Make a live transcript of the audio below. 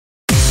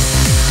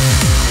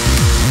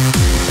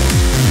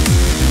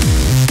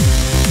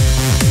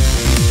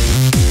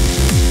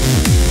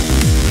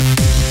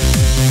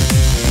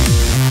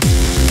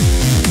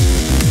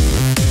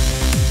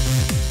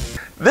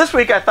This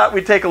week I thought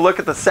we'd take a look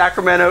at the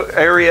Sacramento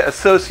Area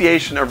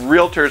Association of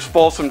Realtors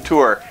Folsom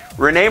Tour.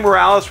 Rene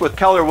Morales with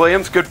Keller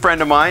Williams, good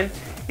friend of mine,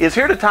 is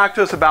here to talk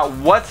to us about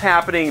what's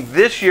happening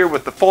this year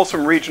with the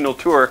Folsom Regional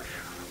Tour.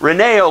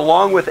 Rene,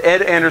 along with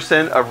Ed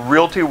Anderson of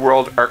Realty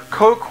World, are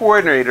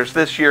co-coordinators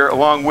this year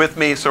along with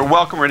me. So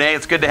welcome, Rene.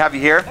 It's good to have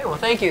you here. Hey, well,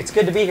 thank you. It's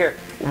good to be here.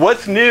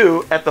 What's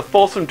new at the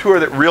Folsom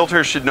Tour that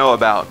realtors should know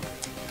about?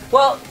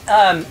 Well,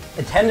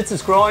 attendance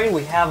is growing.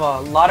 We have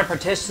a lot of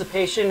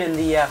participation in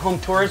the home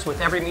tours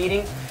with every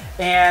meeting.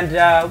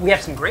 And we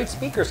have some great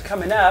speakers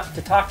coming up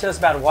to talk to us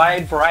about a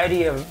wide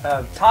variety of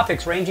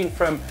topics ranging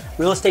from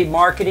real estate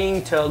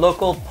marketing to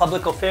local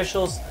public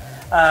officials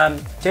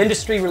to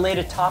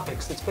industry-related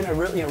topics. It's been a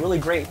really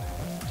great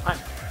time.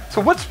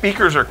 So what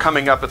speakers are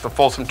coming up at the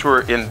Folsom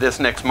Tour in this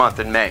next month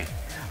in May?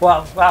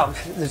 Well, wow,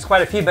 there's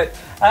quite a few, but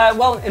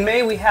well, in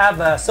May we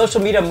have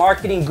social media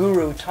marketing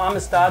guru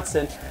Thomas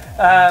Dodson.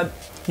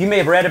 You may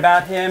have read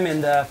about him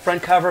in the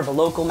front cover of a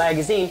local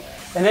magazine.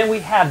 And then we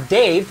have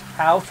Dave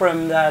Howe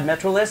from the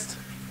Metrolist,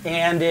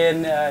 and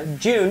in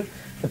June,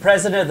 the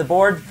president of the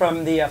board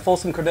from the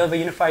Folsom Cordova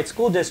Unified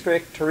School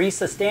District,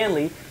 Teresa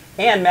Stanley,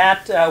 and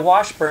Matt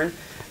Washburn,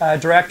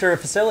 director of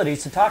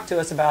facilities, to talk to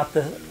us about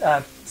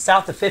the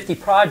South of 50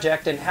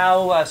 project and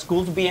how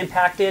schools will be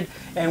impacted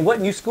and what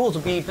new schools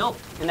will be built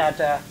in that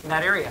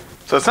area.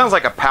 So it sounds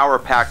like a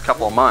power-packed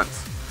couple of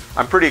months.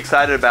 I'm pretty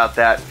excited about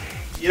that.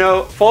 You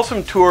know,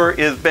 Folsom Tour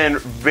has been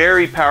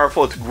very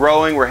powerful. It's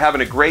growing. We're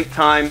having a great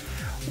time.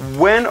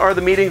 When are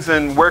the meetings,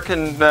 and where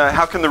can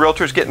how can the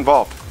realtors get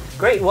involved?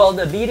 Great. Well,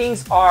 the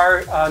meetings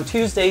are on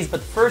Tuesdays, but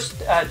the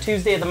first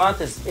Tuesday of the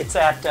month it's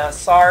at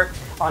SAR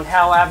on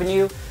Howe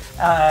Avenue.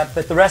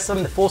 But the rest of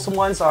them, the Folsom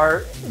ones,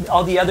 are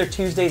all the other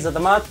Tuesdays of the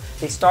month.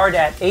 They start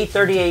at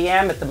 8:30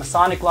 a.m. at the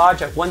Masonic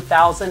Lodge at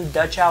 1000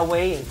 Dutch Howe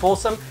Way in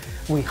Folsom.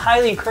 We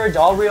highly encourage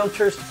all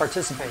realtors to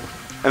participate.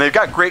 And they've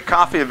got great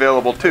coffee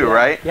available too, yeah,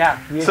 right? Yeah.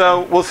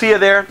 So we'll see you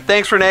there.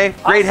 Thanks, Rene.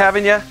 Awesome. Great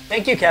having you.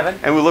 Thank you, Kevin.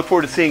 And we look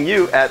forward to seeing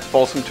you at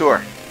Folsom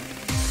Tour.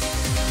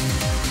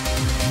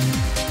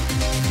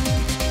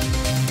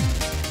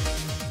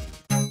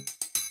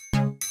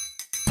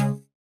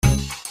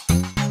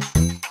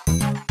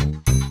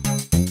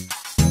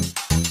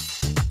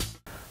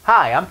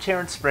 Hi, I'm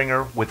Terence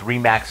Springer with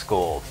Remax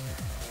Gold.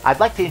 I'd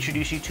like to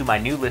introduce you to my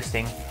new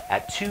listing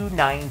at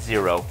 290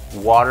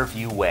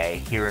 Waterview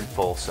Way here in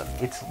Folsom.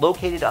 It's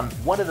located on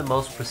one of the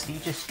most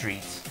prestigious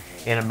streets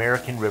in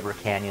American River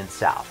Canyon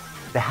South.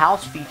 The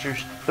house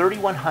features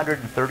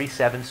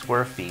 3,137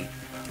 square feet,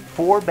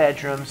 4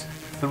 bedrooms,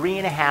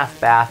 3.5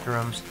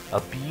 bathrooms, a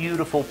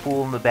beautiful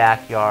pool in the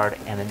backyard,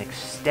 and an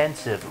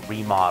extensive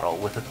remodel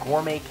with a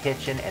gourmet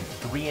kitchen and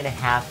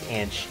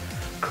 3.5-inch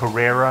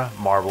Carrara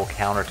marble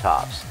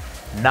countertops.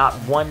 Not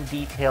one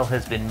detail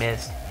has been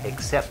missed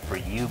except for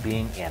you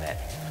being in it.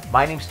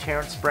 My name's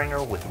Terence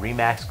Springer with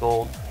Remax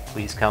Gold.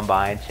 Please come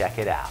by and check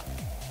it out.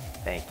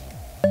 Thank you.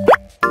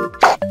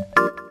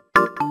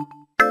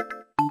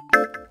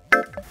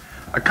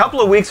 A couple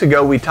of weeks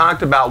ago we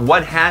talked about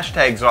what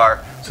hashtags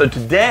are, so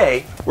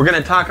today we're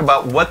going to talk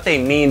about what they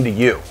mean to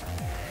you.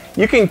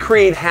 You can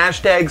create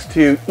hashtags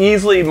to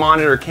easily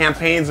monitor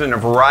campaigns in a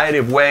variety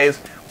of ways.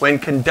 When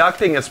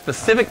conducting a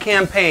specific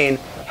campaign,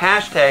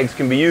 hashtags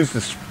can be used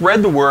to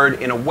spread the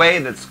word in a way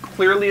that's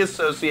clearly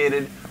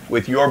associated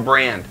with your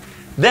brand.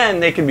 Then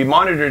they can be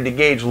monitored to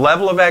gauge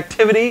level of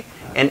activity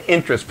and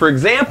interest. For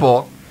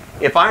example,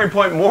 if Iron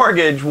Point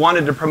Mortgage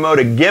wanted to promote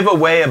a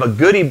giveaway of a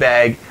goodie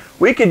bag,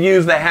 we could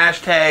use the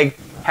hashtag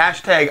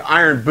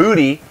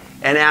 #IronBooty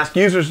and ask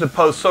users to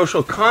post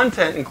social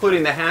content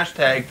including the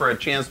hashtag for a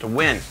chance to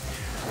win.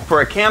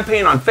 For a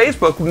campaign on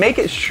Facebook, make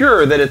it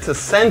sure that it's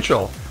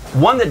essential,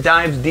 one that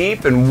dives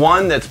deep and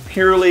one that's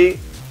purely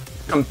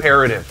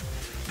comparative.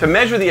 To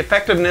measure the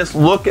effectiveness,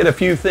 look at a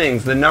few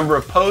things: the number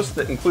of posts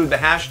that include the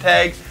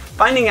hashtag.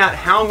 Finding out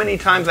how many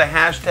times a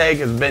hashtag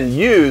has been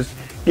used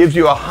gives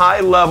you a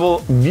high-level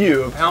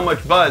view of how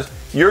much buzz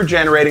you're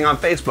generating on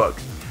Facebook.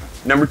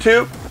 Number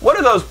 2, what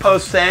are those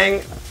posts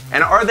saying,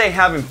 and are they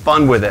having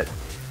fun with it?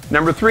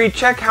 Number 3,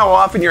 check how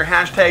often your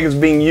hashtag is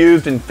being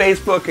used in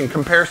Facebook in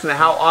comparison to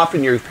how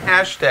often your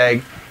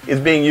hashtag is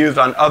being used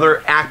on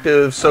other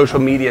active social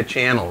media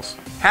channels.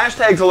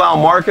 Hashtags allow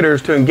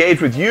marketers to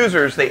engage with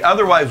users they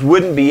otherwise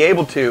wouldn't be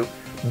able to,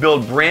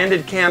 build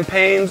branded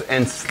campaigns,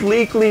 and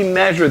sleekly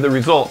measure the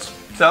results.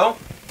 So,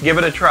 give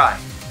it a try.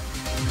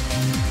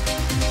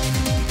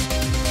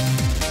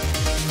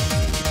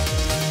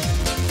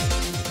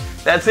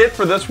 That's it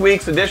for this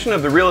week's edition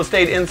of the Real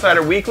Estate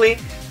Insider Weekly.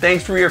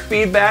 Thanks for your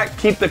feedback.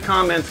 Keep the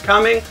comments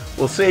coming.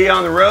 We'll see you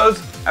on the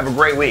roads. Have a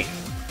great week.